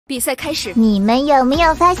比赛开始。你们有没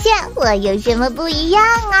有发现我有什么不一样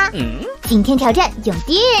啊？今天挑战用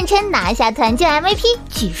第一人称拿下团竞 MVP，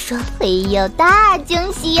 据说会有大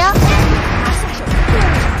惊喜哟！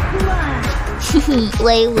嘿嘿，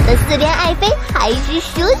威武的四连爱妃还是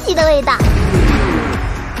熟悉的味道。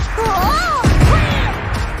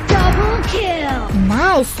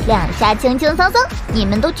Nice， 两杀轻轻松松，你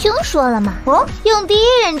们都听说了吗？用第一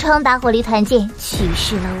人称打火力团竞，去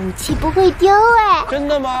世了武器不会丢哎！真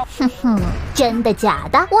的吗？哼哼，真的假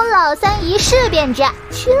的？我老三一试便知。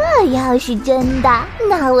这要是真的，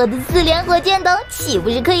那我的四连火箭筒岂不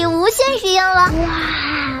是可以无限使用了？哇！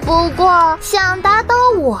不过想打倒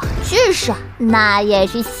我至少那也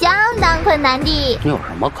是相当困难的。你有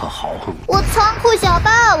什么可豪横？我仓库小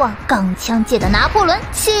霸王，钢枪界的拿破仑，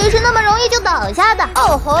岂是那么容易就倒下的？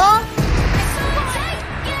哦吼！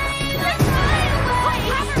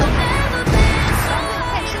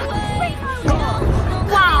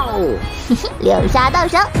哇哦！嘿嘿，6杀到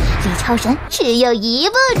手，离超神只有一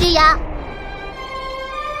步之遥。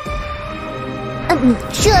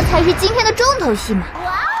这才是今天的重头戏嘛！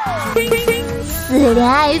四连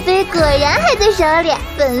爱妃果然还在手里，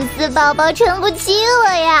粉丝宝宝撑不起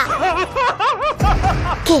我呀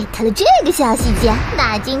！get 了这个小细节，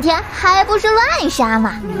那今天还不是乱杀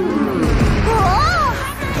吗？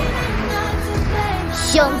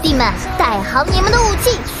兄弟们，带好你们的武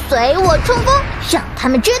器，随我冲锋，让他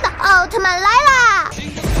们知道奥特曼来啦！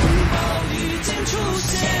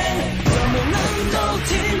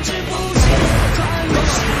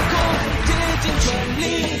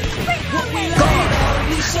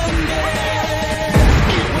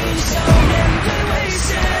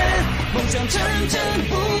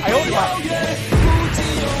哎呦我的妈！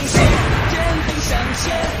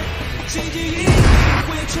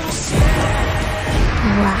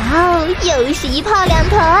哇哦，又是一炮两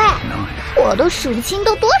头哎！我都数不清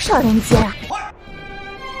都多少连击了。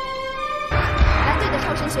蓝队的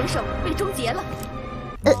超神选手被终结了。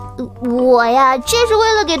我呀，这是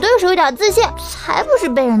为了给对手一点自信，才不是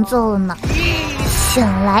被人揍了呢。醒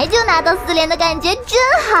来就拿到4连的感觉真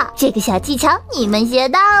好，这个小技巧你们学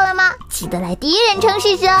到了吗？记得来第一人称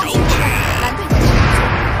试试哦。蓝队的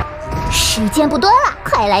时间不多了，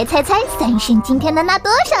快来猜猜三生今天能拿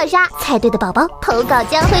多少杀？猜对的宝宝投稿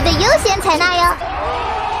将会被优先采纳哟。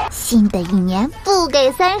新的一年不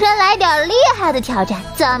给三生来点厉害的挑战，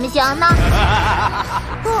怎么行呢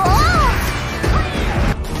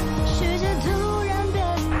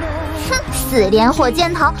？4连火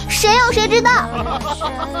箭筒，谁用谁知道。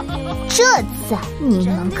这次你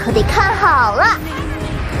们可得看好了。赛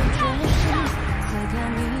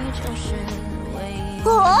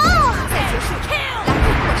结束，蓝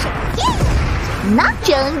队获胜。那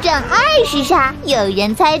整整20杀，有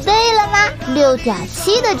人猜对了吗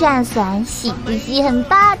？6.7的战损，是不是很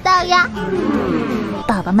霸道呀？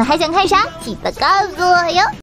宝宝们还想看啥？记得告诉我哟。